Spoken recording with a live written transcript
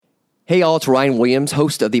Hey y'all, it's Ryan Williams,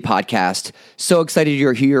 host of the podcast. So excited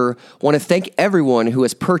you're here. Want to thank everyone who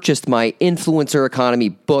has purchased my Influencer Economy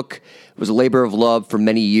book. It was a labor of love for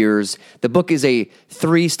many years. The book is a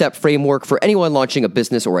 3-step framework for anyone launching a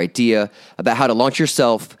business or idea about how to launch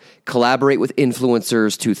yourself, collaborate with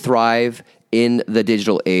influencers to thrive in the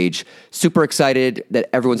digital age. Super excited that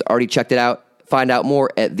everyone's already checked it out. Find out more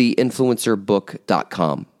at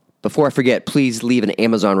theinfluencerbook.com. Before I forget, please leave an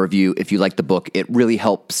Amazon review if you like the book. It really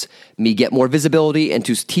helps me get more visibility and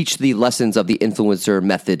to teach the lessons of the influencer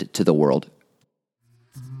method to the world.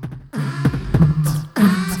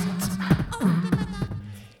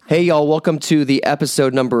 Hey y'all, welcome to the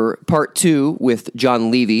episode number part 2 with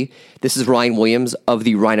John Levy. This is Ryan Williams of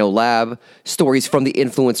the Rhino Lab, stories from the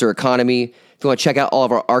influencer economy. If you want to check out all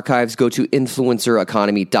of our archives, go to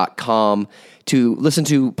influencereconomy.com. To listen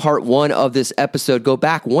to part 1 of this episode, go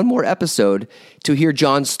back one more episode to hear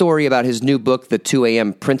John's story about his new book, The 2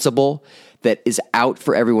 a.m. Principle, that is out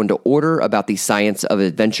for everyone to order about the science of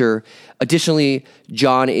adventure. Additionally,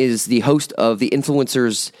 John is the host of the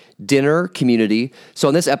Influencers Dinner community. So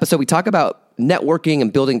in this episode, we talk about networking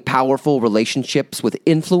and building powerful relationships with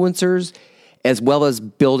influencers, as well as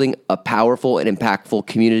building a powerful and impactful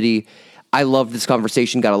community. I loved this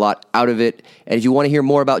conversation, got a lot out of it. And if you want to hear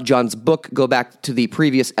more about John's book, go back to the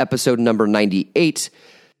previous episode number 98.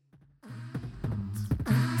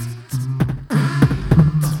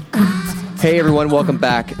 Hey everyone, welcome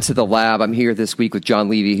back to the lab. I'm here this week with John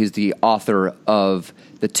Levy, who's the author of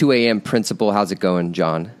The 2 a.m. Principle. How's it going,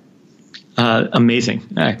 John? Amazing.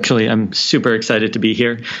 Actually, I'm super excited to be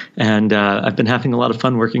here. And I've been having a lot of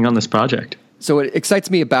fun working on this project. So what excites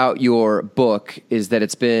me about your book is that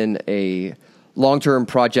it's been a long-term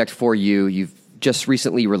project for you. You've just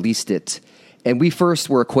recently released it. And we first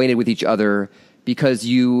were acquainted with each other because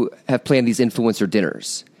you have planned these influencer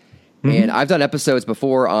dinners. Mm-hmm. And I've done episodes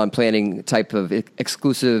before on planning type of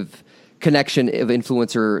exclusive connection of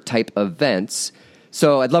influencer type events.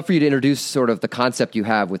 So I'd love for you to introduce sort of the concept you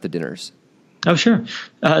have with the dinners. Oh, sure.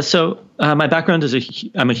 So my background is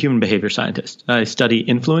I'm a human behavior scientist. I study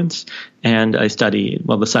influence and I study,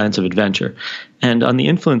 the science of adventure. And on the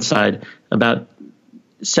influence side, about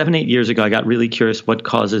 7-8 years ago, I got really curious what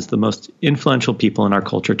causes the most influential people in our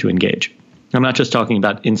culture to engage. I'm not just talking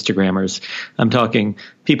about Instagrammers. I'm talking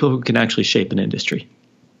people who can actually shape an industry.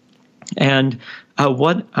 And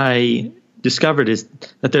what I discovered is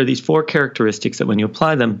that there are these 4 characteristics that when you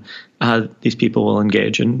apply them, these people will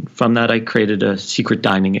engage. And from that, I created a secret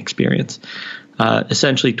dining experience.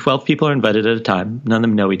 Essentially, 12 people are invited at a time. None of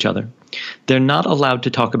them know each other. They're not allowed to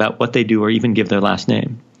talk about what they do or even give their last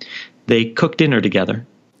name. They cook dinner together.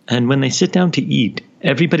 And when they sit down to eat,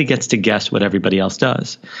 everybody gets to guess what everybody else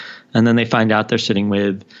does. And then they find out they're sitting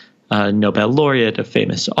with a Nobel laureate, a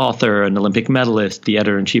famous author, an Olympic medalist, the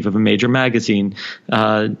editor-in-chief of a major magazine,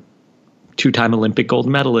 2-time Olympic gold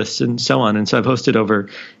medalists, and so on. And so I've hosted over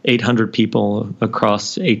 800 people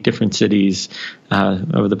across 8 different cities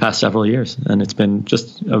over the past several years. And it's been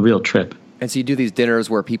just a real trip. And so you do these dinners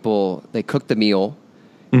where people, they cook the meal,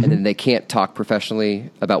 mm-hmm. and then they can't talk professionally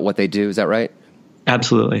about what they do. Is that right?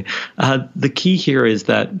 Absolutely. The key here is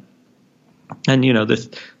that, and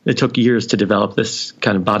it took years to develop this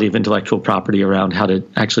kind of body of intellectual property around how to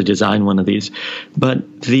actually design one of these.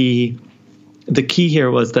 But the key here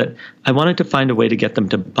was that I wanted to find a way to get them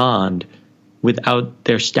to bond without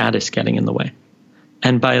their status getting in the way.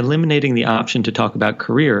 And by eliminating the option to talk about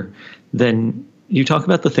career, then you talk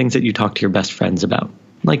about the things that you talk to your best friends about,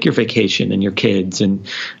 like your vacation and your kids and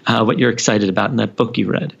what you're excited about in that book you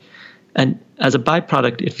read. And as a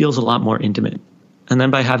byproduct, it feels a lot more intimate. And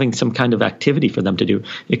then by having some kind of activity for them to do,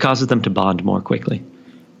 it causes them to bond more quickly.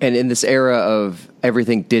 And in this era of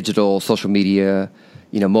everything digital, social media,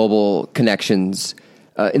 mobile connections,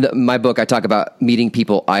 in my book, I talk about meeting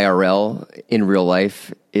people IRL in real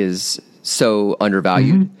life is so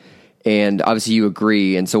undervalued. Mm-hmm. And obviously you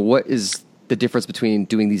agree. And so what is the difference between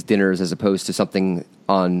doing these dinners as opposed to something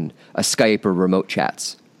on a Skype or remote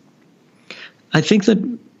chats? I think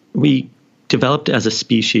that we developed as a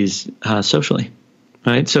species socially,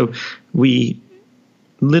 right? So we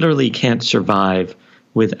literally can't survive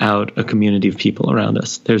without a community of people around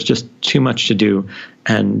us. There's just too much to do.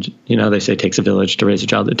 And, they say it takes a village to raise a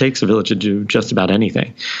child. It takes a village to do just about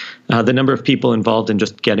anything. The number of people involved in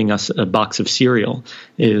just getting us a box of cereal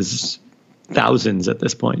is thousands at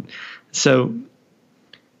this point. So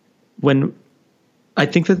I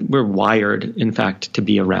think that we're wired, in fact, to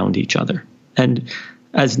be around each other. And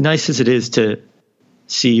as nice as it is to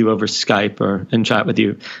see you over Skype and chat with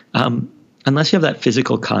you, unless you have that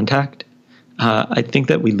physical contact, I think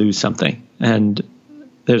that we lose something. And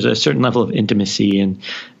There's a certain level of intimacy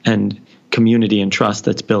and community and trust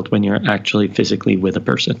that's built when you're actually physically with a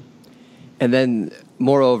person. And then,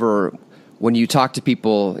 moreover, when you talk to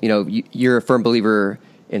people, you're a firm believer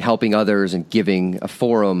in helping others and giving a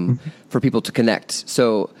forum for people to connect.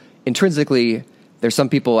 So intrinsically, there's some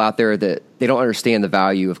people out there that they don't understand the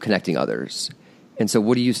value of connecting others. And so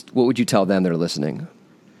what would you tell them that are listening?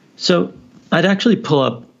 So I'd actually pull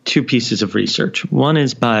up two pieces of research. One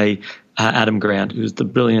is by Adam Grant, who's the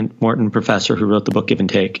brilliant Wharton professor who wrote the book Give and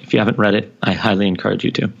Take. If you haven't read it, I highly encourage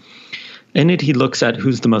you to. In it, he looks at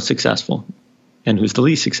who's the most successful and who's the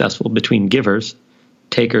least successful between givers,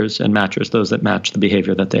 takers, and matchers, those that match the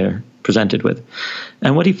behavior that they're presented with.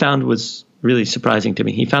 And what he found was really surprising to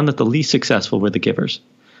me. He found that the least successful were the givers,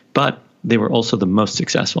 but they were also the most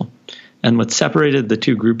successful. And what separated the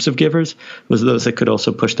two groups of givers was those that could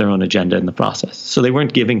also push their own agenda in the process. So they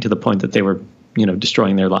weren't giving to the point that they were,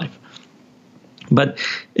 destroying their life. But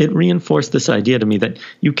it reinforced this idea to me that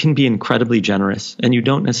you can be incredibly generous and you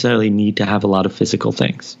don't necessarily need to have a lot of physical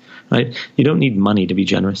things, right? You don't need money to be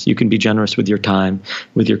generous. You can be generous with your time,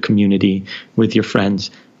 with your community, with your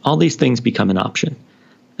friends. All these things become an option.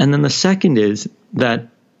 And then the second is that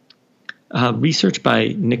research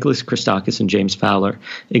by Nicholas Christakis and James Fowler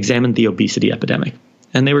examined the obesity epidemic.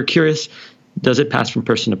 And they were curious, does it pass from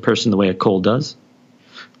person to person the way a cold does?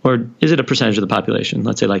 Or is it a percentage of the population,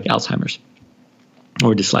 let's say like Alzheimer's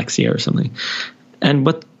or dyslexia or something? And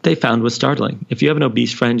what they found was startling. If you have an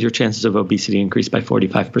obese friend, your chances of obesity increase by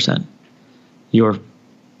 45%. Your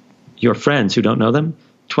friends who don't know them,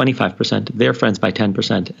 25%, their friends by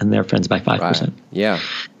 10%, and their friends by 5%. Right. Yeah.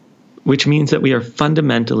 Which means that we are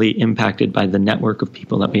fundamentally impacted by the network of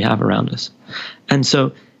people that we have around us. And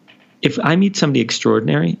so if I meet somebody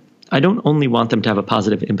extraordinary, I don't only want them to have a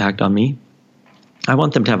positive impact on me, I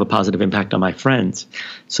want them to have a positive impact on my friends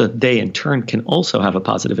so that they in turn can also have a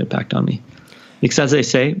positive impact on me. Because as they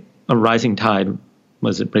say, a rising tide,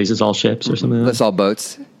 raises all ships or something like that? Lifts all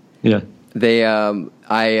boats. Yeah.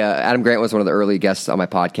 Adam Grant was one of the early guests on my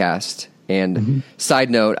podcast. And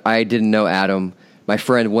side note, I didn't know Adam. My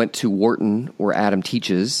friend went to Wharton where Adam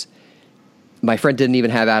teaches. My friend didn't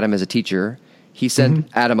even have Adam as a teacher. He sent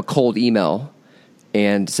Adam a cold email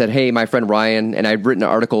and said, hey, my friend Ryan, and I'd written an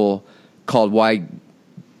article called Why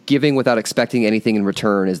Giving Without Expecting Anything in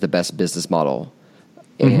Return is the Best Business Model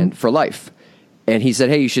and for Life. And he said,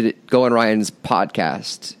 hey, you should go on Ryan's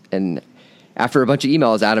podcast. And after a bunch of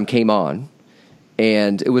emails, Adam came on.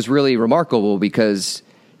 And it was really remarkable because,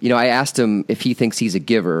 I asked him if he thinks he's a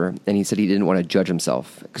giver, and he said he didn't want to judge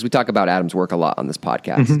himself because we talk about Adam's work a lot on this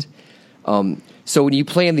podcast. So when you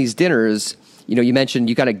plan these dinners, you mentioned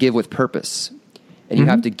you got to give with purpose. And you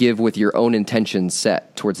have to give with your own intentions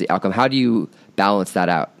set towards the outcome. How do you balance that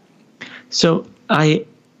out? So I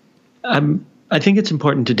think it's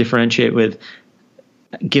important to differentiate with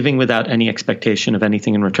giving without any expectation of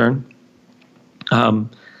anything in return,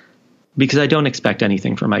 because I don't expect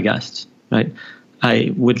anything from my guests, right?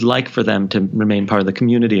 I would like for them to remain part of the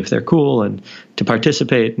community if they're cool and to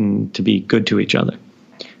participate and to be good to each other.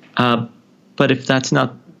 But if that's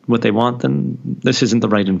not what they want, then this isn't the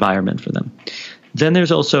right environment for them. Then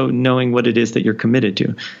there's also knowing what it is that you're committed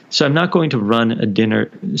to. So I'm not going to run a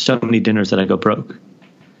dinner, so many dinners that I go broke.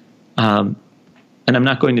 And I'm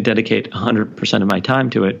not going to dedicate 100% of my time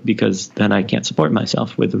to it because then I can't support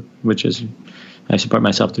myself I support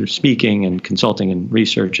myself through speaking and consulting and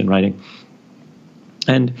research and writing.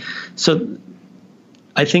 And so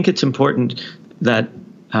I think it's important that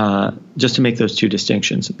just to make those two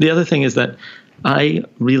distinctions. The other thing is that I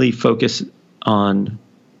really focus on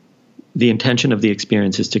the intention of the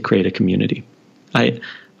experience is to create a community. I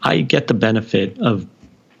get the benefit of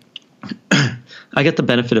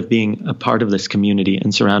being a part of this community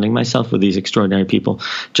and surrounding myself with these extraordinary people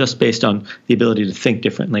just based on the ability to think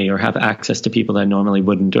differently or have access to people that I normally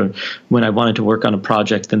wouldn't, or when I wanted to work on a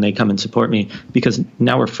project, then they come and support me because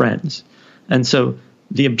now we're friends. And so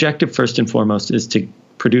the objective first and foremost is to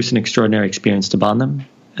produce an extraordinary experience to bond them.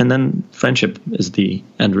 And then friendship is the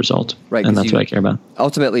end result. Right. And that's what I care about.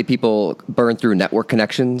 Ultimately, people burn through network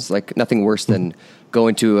connections, like nothing worse than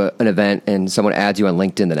going to an event and someone adds you on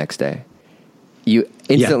LinkedIn the next day. You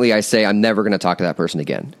instantly, I say, I'm never going to talk to that person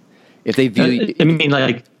again. If they view,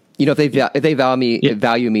 if they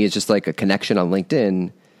value me as just like a connection on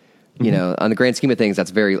LinkedIn, on the grand scheme of things,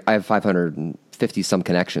 I have 550 some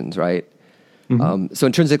connections, right? So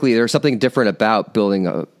intrinsically, there's something different about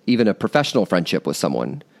building even a professional friendship with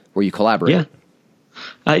someone where you collaborate.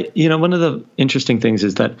 Yeah. One of the interesting things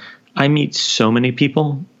is that I meet so many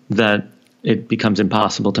people that it becomes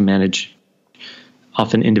impossible to manage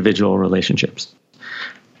often individual relationships.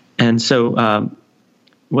 And so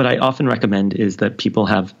what I often recommend is that people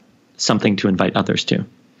have something to invite others to.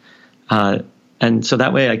 And so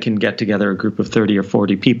that way I can get together a group of 30 or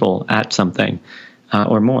 40 people at something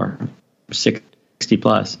or more, 60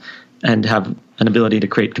 plus, and have an ability to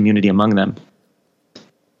create community among them.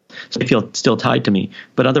 So they feel still tied to me,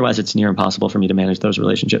 but otherwise it's near impossible for me to manage those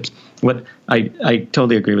relationships. What I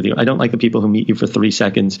totally agree with you. I don't like the people who meet you for 3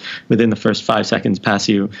 seconds, within the first 5 seconds pass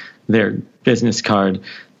you their business card,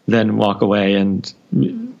 then walk away and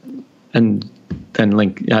then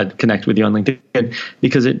connect with you on LinkedIn,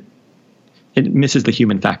 because it misses the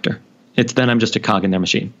human factor. It's then I'm just a cog in their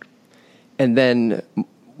machine. And then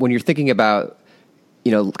when you're thinking about,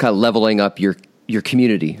 kind of leveling up your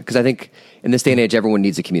community, because I think in this day and age, everyone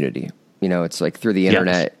needs a community. It's like through the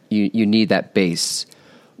internet, yes. you need that base.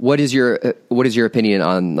 What is your opinion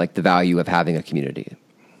on like the value of having a community?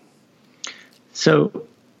 So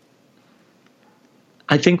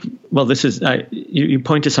I think, this is, you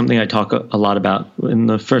point to something I talk a lot about. And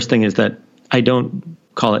the first thing is that I don't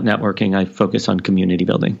call it networking. I focus on community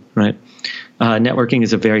building, right? Networking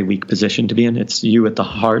is a very weak position to be in. It's you at the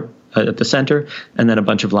heart, at the center, and then a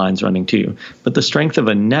bunch of lines running to you. But the strength of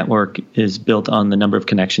a network is built on the number of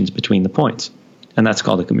connections between the points, and that's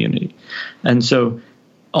called a community. And so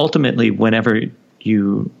ultimately, whenever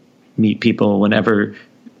you meet people,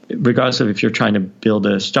 regardless of if you're trying to build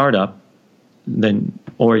a startup,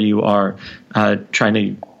 or you are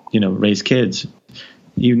trying to, raise kids,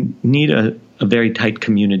 you need a very tight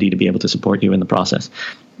community to be able to support you in the process.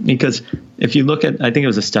 Because if you look at, I think it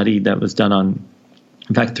was a study that was done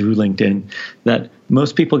in fact, through LinkedIn, that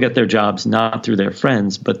most people get their jobs not through their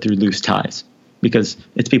friends, but through loose ties. Because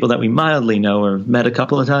it's people that we mildly know or met a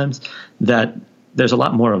couple of times, that there's a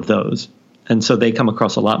lot more of those. And so they come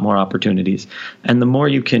across a lot more opportunities. And the more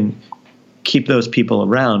you can keep those people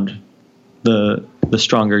around, the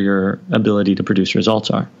stronger your ability to produce results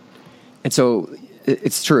are. And so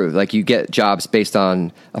it's true. Like you get jobs based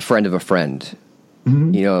on a friend of a friend,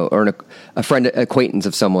 mm-hmm. Or a friend, acquaintance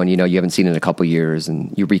of someone, you haven't seen in a couple of years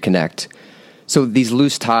and you reconnect. So these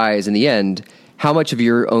loose ties in the end, how much of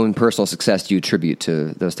your own personal success do you attribute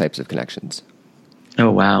to those types of connections?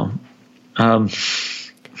 Oh, wow.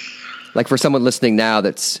 Like for someone listening now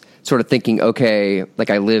that's sort of thinking, okay,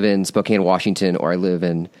 like I live in Spokane, Washington, or I live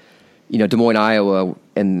in, Des Moines, Iowa,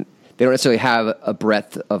 and they don't necessarily have a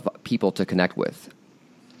breadth of people to connect with.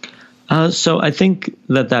 So I think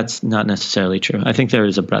that's not necessarily true. I think there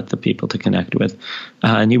is a breadth of people to connect with,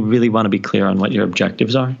 and you really want to be clear on what your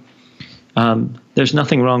objectives are. There's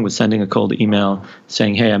nothing wrong with sending a cold email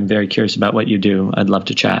saying, hey, I'm very curious about what you do. I'd love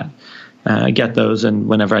to chat. I get those, and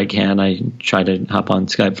whenever I can, I try to hop on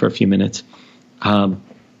Skype for a few minutes. But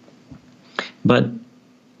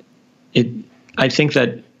I think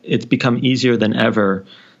that it's become easier than ever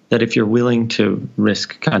that if you're willing to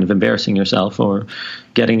risk kind of embarrassing yourself or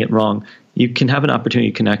getting it wrong, you can have an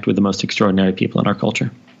opportunity to connect with the most extraordinary people in our culture.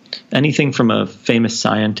 Anything from a famous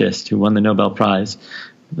scientist who won the Nobel Prize,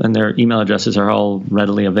 and their email addresses are all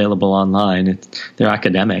readily available online. They're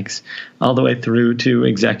academics, all the way through to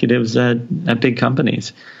executives at big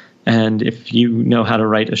companies. And if you know how to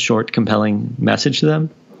write a short, compelling message to them,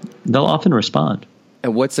 they'll often respond.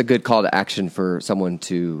 And what's a good call to action for someone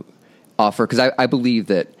to offer? Because I believe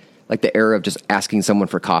that like the era of just asking someone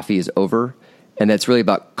for coffee is over, and that's really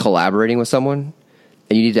about collaborating with someone.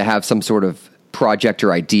 And you need to have some sort of project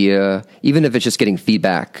or idea, even if it's just getting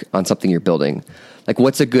feedback on something you're building. Like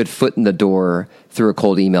what's a good foot in the door through a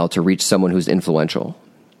cold email to reach someone who's influential?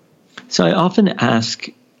 So I often ask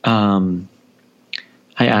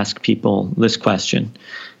people this question.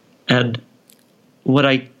 And what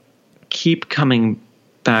I keep coming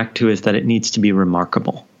back to is that it needs to be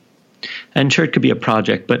remarkable. And sure, it could be a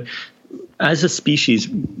project, but as a species,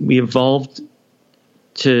 we evolved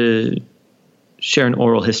to share an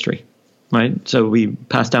oral history, right? So we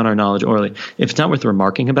pass down our knowledge orally. If it's not worth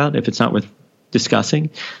remarking about, if it's not worth discussing,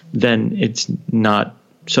 then it's not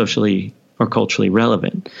socially or culturally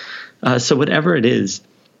relevant. So whatever it is,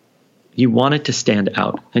 you want it to stand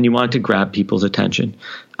out and you want it to grab people's attention.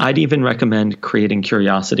 I'd even recommend creating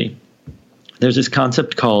curiosity. There's this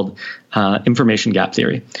concept called information gap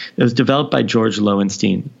theory. It was developed by George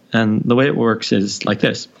Lowenstein. And the way it works is like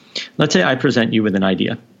this. Let's say I present you with an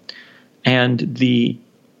idea. And the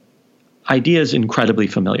idea is incredibly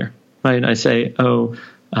familiar, right? I say,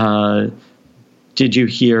 did you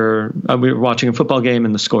hear, we were watching a football game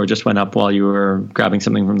and the score just went up while you were grabbing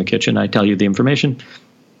something from the kitchen. I tell you the information.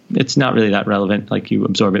 It's not really that relevant, like you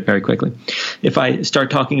absorb it very quickly. If I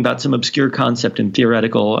start talking about some obscure concept in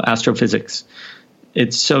theoretical astrophysics,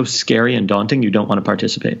 it's so scary and daunting you don't want to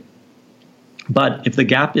participate. But if the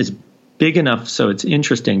gap is big enough so it's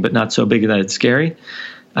interesting, but not so big that it's scary,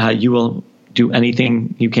 you will do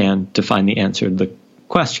anything you can to find the answer to the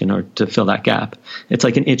question or to fill that gap. It's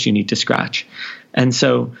like an itch you need to scratch. And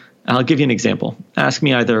so I'll give you an example. Ask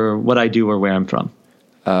me either what I do or where I'm from.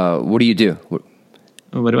 What do you do?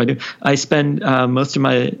 What do I do? I spend most of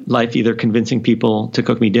my life either convincing people to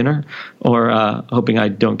cook me dinner or hoping I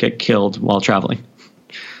don't get killed while traveling.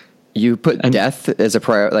 You put death as a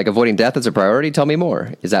priority, like avoiding death as a priority? Tell me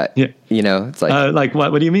more. Is that, it's like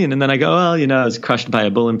what do you mean? And then I go, well, I was crushed by a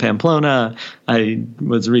bull in Pamplona. I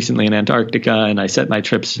was recently in Antarctica and I set my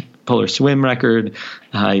trip's polar swim record.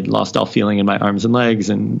 I lost all feeling in my arms and legs.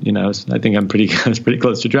 And, I think I was pretty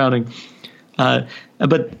close to drowning.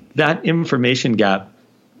 But that information gap,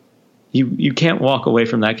 you can't walk away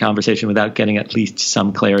from that conversation without getting at least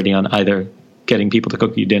some clarity on either getting people to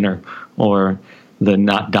cook you dinner or the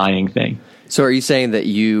not dying thing. So are you saying that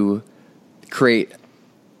you create,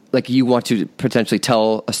 like you want to potentially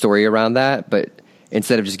tell a story around that, but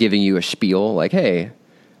instead of just giving you a spiel, like, hey,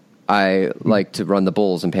 I like to run the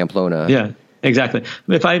bulls in Pamplona. Yeah, exactly.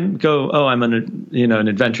 If I go, I'm an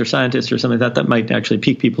adventure scientist or something like that might actually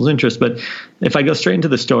pique people's interest. But if I go straight into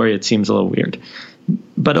the story, it seems a little weird.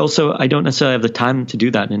 But also, I don't necessarily have the time to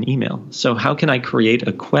do that in an email. So how can I create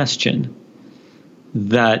a question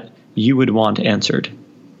that you would want answered?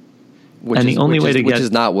 Which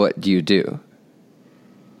is not what you do.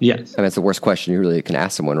 Yes. I mean, it's the worst question you really can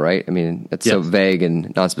ask someone, right? I mean, it's so vague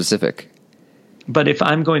and non-specific. But if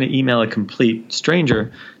I'm going to email a complete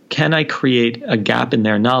stranger, can I create a gap in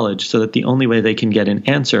their knowledge so that the only way they can get an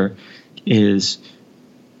answer is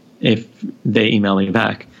if they email me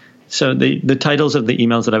back? So the titles of the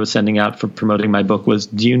emails that I was sending out for promoting my book was,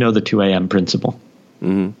 do you know the 2 a.m. principle?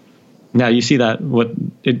 Mm-hmm. Now you see that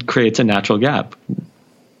it creates a natural gap.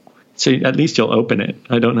 So at least you'll open it.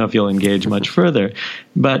 I don't know if you'll engage much further,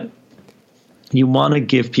 but you want to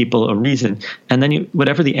give people a reason. And then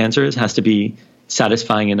whatever the answer is has to be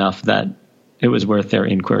satisfying enough that it was worth their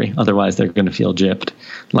inquiry. Otherwise they're going to feel gypped.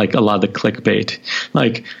 Like a lot of the clickbait,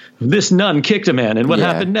 like this nun kicked a man and what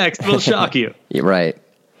happened next will shock you. Right.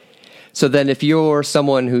 So then if you're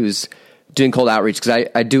someone who's doing cold outreach, because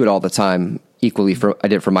I do it all the time, equally I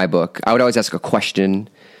did it for my book. I would always ask a question.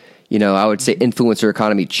 I would say influencer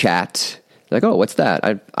economy chat. Like, oh, what's that?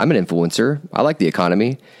 I'm an influencer. I like the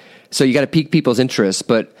economy. So you got to pique people's interest.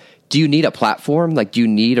 But do you need a platform? Like, do you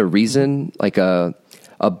need a reason, like a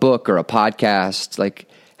book or a podcast? Like,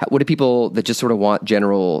 what do people that just sort of want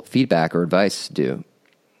general feedback or advice do?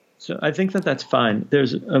 So I think that's fine.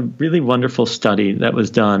 There's a really wonderful study that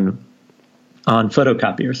was done on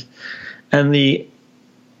photocopiers. And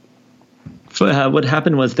what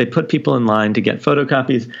happened was they put people in line to get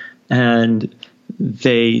photocopies, and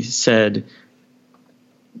they said,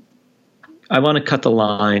 I want to cut the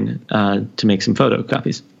line to make some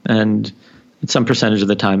photocopies. And some percentage of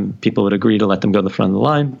the time, people would agree to let them go to the front of the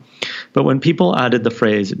line. But when people added the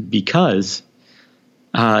phrase because,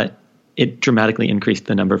 it dramatically increased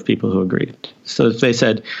the number of people who agreed. So if they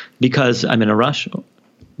said, because I'm in a rush,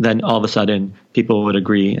 then all of a sudden people would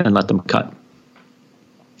agree and let them cut.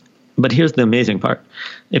 But here's the amazing part.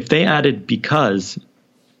 If they added because,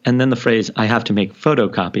 and then the phrase, I have to make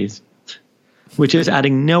photocopies, which is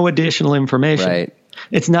adding no additional information. Right.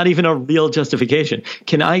 It's not even a real justification.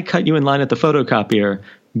 Can I cut you in line at the photocopier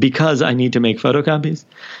because I need to make photocopies?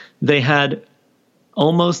 They had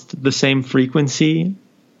almost the same frequency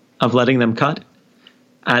of letting them cut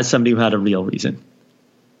as somebody who had a real reason,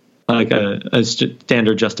 like a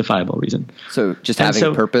standard justifiable reason. So just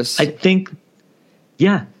having purpose? I think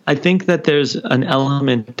that there's an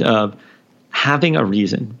element of having a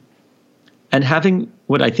reason. And having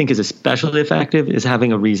what I think is especially effective is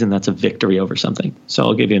having a reason that's a victory over something. So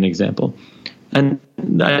I'll give you an example. And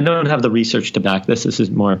I don't have the research to back this. This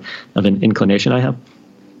is more of an inclination I have.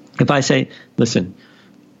 If I say, listen,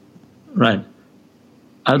 Ryan,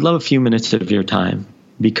 I'd love a few minutes of your time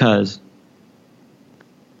because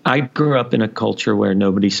I grew up in a culture where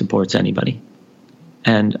nobody supports anybody.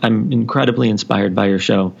 And I'm incredibly inspired by your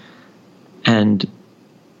show. And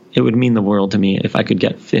it would mean the world to me if I could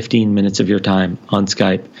get 15 minutes of your time on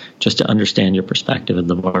Skype just to understand your perspective of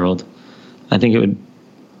the world. I think it would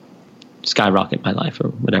skyrocket my life or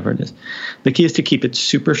whatever it is. The key is to keep it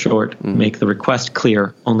super short, make the request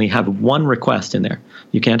clear, only have one request in there.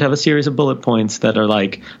 You can't have a series of bullet points that are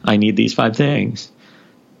like, I need these 5 things.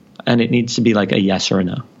 And it needs to be like a yes or a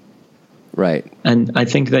no. Right. And I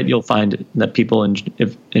think that you'll find that people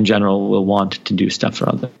in general will want to do stuff for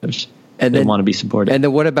others. And they want to be supported. And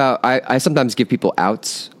then what about, I sometimes give people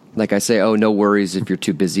outs Like I say, oh, no worries if you're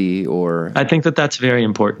too busy, or I think that that's very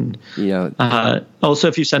important. Also,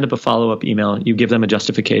 if you send up a follow-up email, you give them a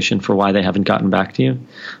justification for why they haven't gotten back to you.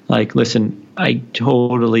 Like, listen, I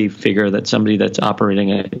totally figure that somebody that's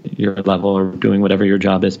operating at your level or doing whatever your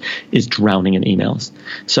job is drowning in emails.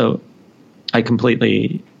 So I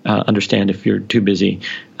completely understand if you're too busy.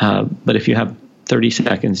 But if you have 30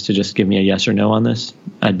 seconds to just give me a yes or no on this,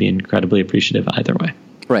 I'd be incredibly appreciative either way.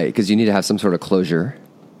 Right, because you need to have some sort of closure.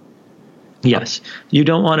 Yes. You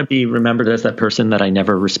don't want to be remembered as that person that I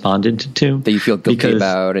never responded to. That you feel guilty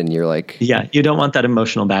about, and you're like... Yeah, you don't want that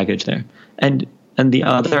emotional baggage there. And the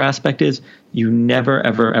other aspect is you never,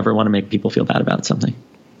 ever, ever want to make people feel bad about something.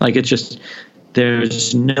 Like, it's just,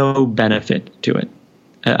 there's no benefit to it.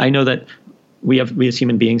 I know that we as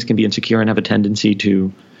human beings can be insecure and have a tendency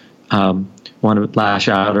to want to lash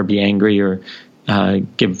out or be angry or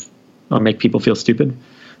make people feel stupid.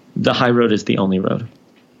 The high road is the only road.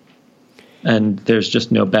 And there's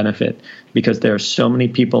just no benefit because there are so many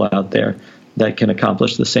people out there that can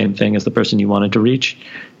accomplish the same thing as the person you wanted to reach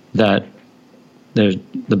that I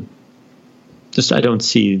don't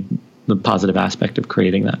see the positive aspect of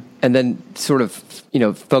creating that. And then sort of,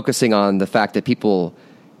 focusing on the fact that people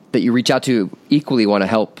that you reach out to equally want to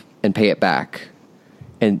help and pay it back,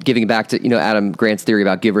 and giving back to, Adam Grant's theory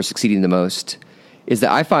about givers succeeding the most is that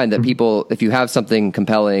I find that people, if you have something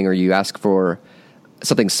compelling or you ask for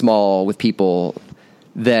something small with people,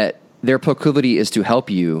 that their proclivity is to help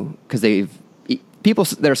you because people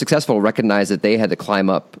that are successful recognize that they had to climb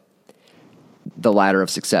up the ladder of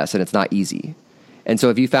success and it's not easy. And so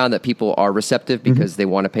if you found that people are receptive because they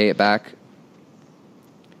want to pay it back?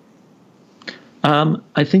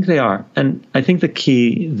 I think they are. And I think the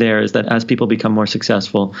key there is that as people become more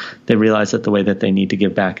successful, they realize that the way that they need to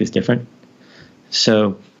give back is different.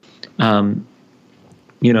 So, Anna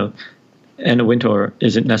Wintour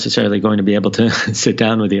isn't necessarily going to be able to sit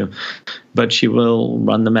down with you, but she will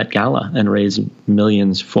run the Met Gala and raise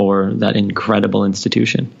millions for that incredible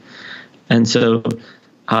institution. And so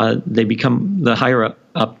they become, the higher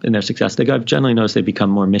up in their success they go, I've generally noticed they become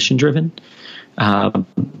more mission driven.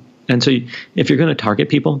 And so if you're going to target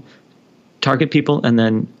people and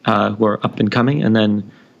then who are up and coming, and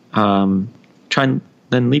then try and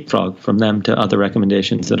then leapfrog from them to other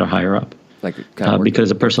recommendations that are higher up. Like because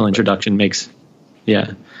a personal introduction makes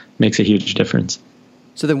a huge difference.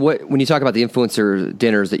 So then when you talk about the influencer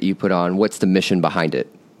dinners that you put on, what's the mission behind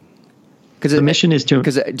it? Because the mission is to...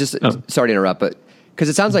 Sorry to interrupt, but because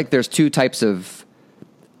it sounds like there's two types of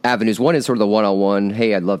avenues. One is sort of the one-on-one,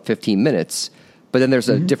 hey, I'd love 15 minutes. But then there's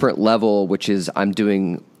a different level, which is I'm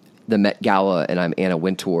doing the Met Gala and I'm Anna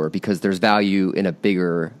Wintour, because there's value in a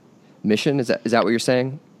bigger mission. Is that what you're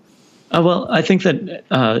saying? Well, I think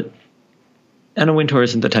that... Anna Wintour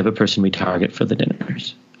isn't the type of person we target for the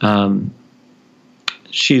dinners.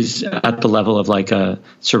 She's at the level of like a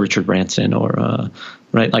Sir Richard Branson or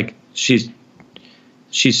right. Like she's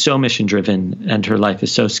so mission driven and her life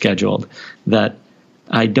is so scheduled that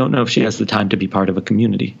I don't know if she has the time to be part of a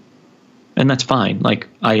community, and that's fine. Like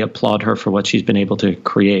I applaud her for what she's been able to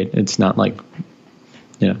create. It's not like,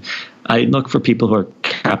 I look for people who are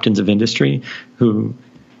captains of industry who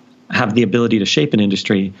have the ability to shape an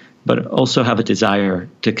industry, but also have a desire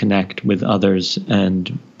to connect with others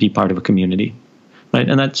and be part of a community, right?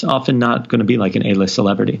 And that's often not going to be like an A-list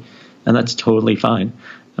celebrity, and that's totally fine.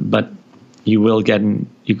 But you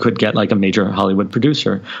could get like a major Hollywood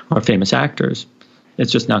producer or famous actors.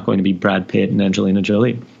 It's just not going to be Brad Pitt and Angelina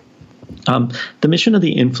Jolie. The mission of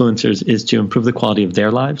the influencers is to improve the quality of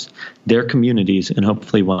their lives, their communities, and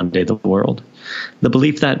hopefully one day the world. The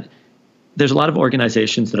belief that there's a lot of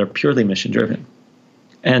organizations that are purely mission driven.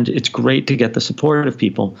 And it's great to get the support of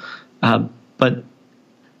people, but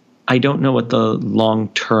I don't know what the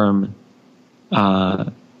long-term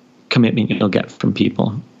commitment you'll get from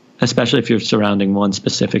people, especially if you're surrounding one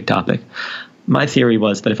specific topic. My theory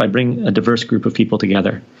was that if I bring a diverse group of people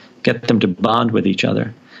together, get them to bond with each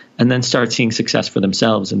other, and then start seeing success for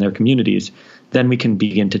themselves and their communities, then we can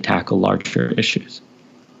begin to tackle larger issues.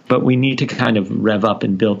 But we need to kind of rev up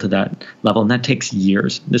and build to that level, and that takes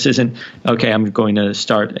years. This isn't, okay, I'm going to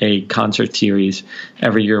start a concert series.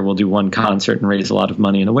 Every year we'll do one concert and raise a lot of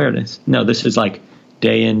money and awareness. No, this is like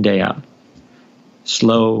day in, day out.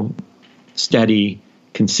 Slow, steady,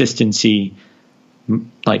 consistency.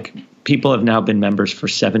 Like people have now been members for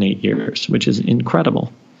 7-8 years, which is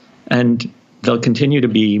incredible. And they'll continue to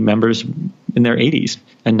be members in their 80s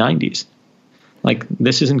and 90s. Like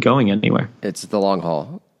this isn't going anywhere. It's the long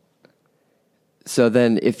haul. So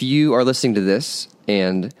then if you are listening to this,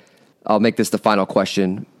 and I'll make this the final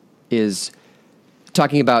question, is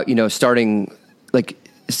talking about, starting, like,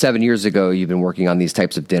 7 years ago, you've been working on these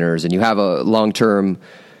types of dinners, and you have a long-term,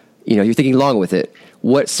 you're thinking long with it.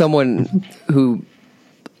 What someone who,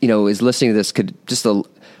 is listening to this could just,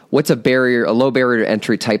 what's a low barrier to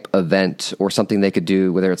entry type event or something they could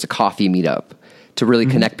do, whether it's a coffee meetup, to really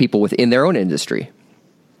connect people within their own industry?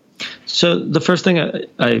 So the first thing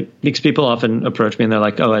because people often approach me and they're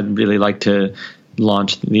like, oh, I'd really like to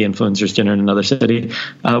launch the Influencers Dinner in another city.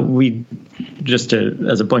 As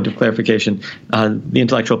a point of clarification, the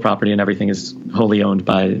intellectual property and everything is wholly owned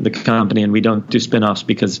by the company, and we don't do spin-offs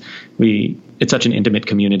because it's such an intimate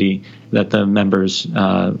community that the members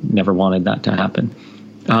never wanted that to happen.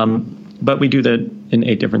 But we do that in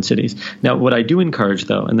 8 different cities. Now, what I do encourage,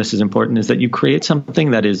 though, and this is important, is that you create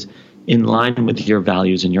something that is in line with your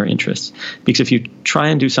values and your interests. Because if you try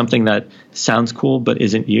and do something that sounds cool but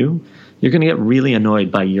isn't you, you're going to get really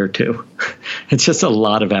annoyed by year 2. It's just a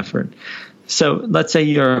lot of effort. So let's say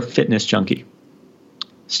you're a fitness junkie.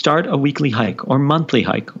 Start a weekly hike or monthly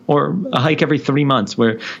hike or a hike every 3 months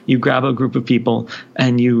where you grab a group of people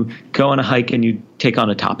and you go on a hike and you take on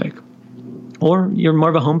a topic. Or you're more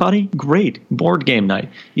of a homebody? Great. Board game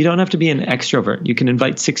night. You don't have to be an extrovert. You can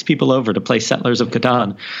invite 6 people over to play Settlers of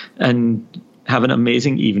Catan and have an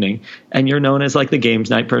amazing evening. And you're known as like the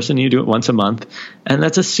games night person. You do it once a month. And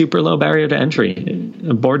that's a super low barrier to entry.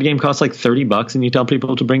 A board game costs like $30 and you tell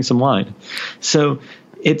people to bring some wine. So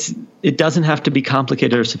it doesn't have to be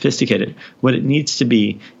complicated or sophisticated. What it needs to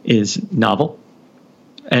be is novel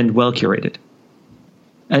and well curated.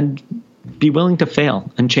 And be willing to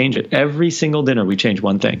fail and change it. Every single dinner, we change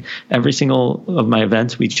one thing. Every single of my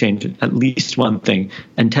events, we change at least one thing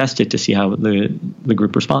and test it to see how the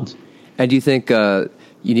group responds. And do you think you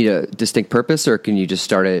need a distinct purpose, or can you just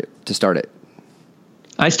start it to start it?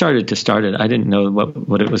 I started to start it. I didn't know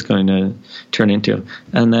what it was going to turn into.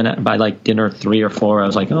 And then by like dinner 3 or 4, I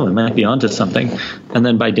was like, oh, I might be onto something. And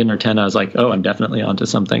then by dinner 10, I was like, oh, I'm definitely onto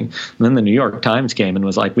something. And then the New York Times came and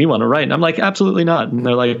was like, we want to write. And I'm like, absolutely not. And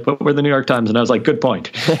they're like, but we're the New York Times. And I was like, good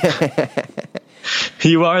point.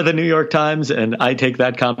 You are the New York Times, and I take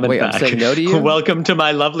that comment back. I'm saying no to you? Welcome to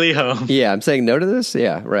my lovely home. Yeah, I'm saying no to this?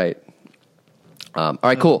 Yeah, right. All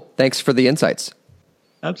right, cool. Thanks for the insights.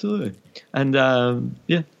 Absolutely. And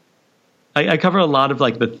I cover a lot of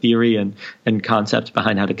like the theory and concepts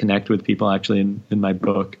behind how to connect with people actually in my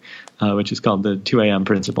book, which is called the 2 a.m.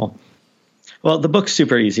 Principle. Well, the book's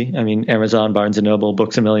super easy. I mean, Amazon, Barnes & Noble,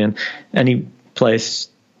 Books A Million, any place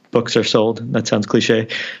books are sold. That sounds cliche,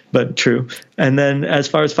 but true. And then as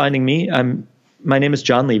far as finding me, my name is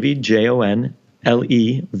Jon Levy, Jonle,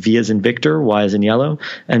 V as in Victor, Y as in yellow.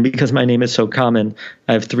 And because my name is so common,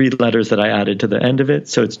 I have 3 letters that I added to the end of it.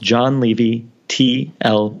 So it's Jon Levy,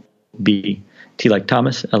 TLB. T like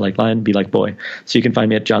Thomas, L like lion, B like boy. So you can find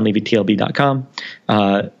me at jonlevytlb.com,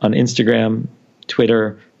 on Instagram,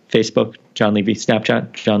 Twitter, Facebook, Jon Levy,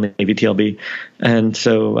 Snapchat, Jon Levy TLB. And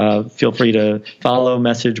so feel free to follow,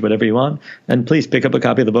 message, whatever you want. And please pick up a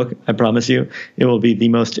copy of the book. I promise you it will be the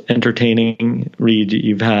most entertaining read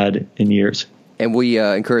you've had in years. And we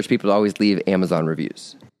encourage people to always leave Amazon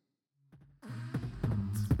reviews.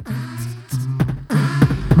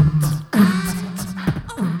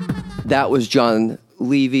 That was Jon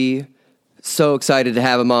Levy. So excited to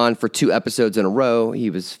have him on for 2 episodes in a row. He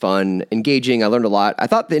was fun, engaging. I learned a lot. I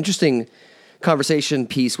thought the interesting conversation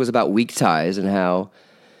piece was about weak ties and how,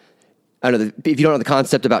 I don't know, if you don't know the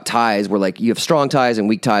concept about ties, where like you have strong ties and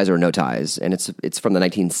weak ties or no ties. And it's from the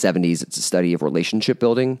 1970s. It's a study of relationship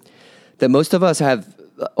building. That most of us have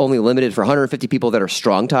only limited for 150 people that are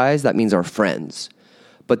strong ties. That means our friends.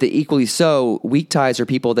 But the equally so, weak ties are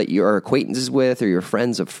people that you are acquaintances with or you're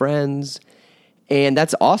friends of friends. And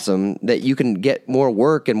that's awesome that you can get more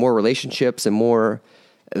work and more relationships and more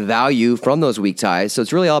value from those weak ties. So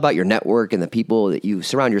it's really all about your network and the people that you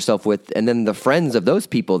surround yourself with, and then the friends of those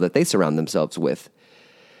people that they surround themselves with.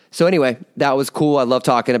 So anyway, that was cool. I love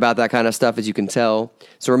talking about that kind of stuff, as you can tell.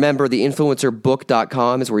 So remember,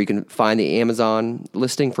 theinfluencerbook.com is where you can find the Amazon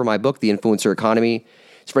listing for my book, The Influencer Economy.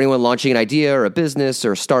 It's for anyone launching an idea or a business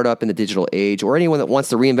or a startup in the digital age, or anyone that wants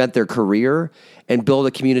to reinvent their career and build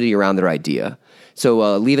a community around their idea.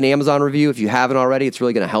 So leave an Amazon review if you haven't already. It's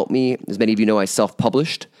really going to help me. As many of you know, I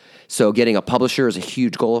self-published. So getting a publisher is a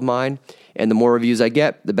huge goal of mine. And the more reviews I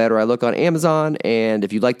get, the better I look on Amazon. And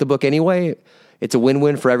if you like the book anyway, it's a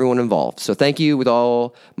win-win for everyone involved. So thank you with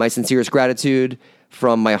all my sincerest gratitude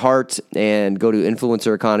from my heart. And go to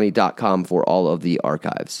influencereconomy.com for all of the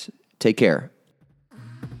archives. Take care.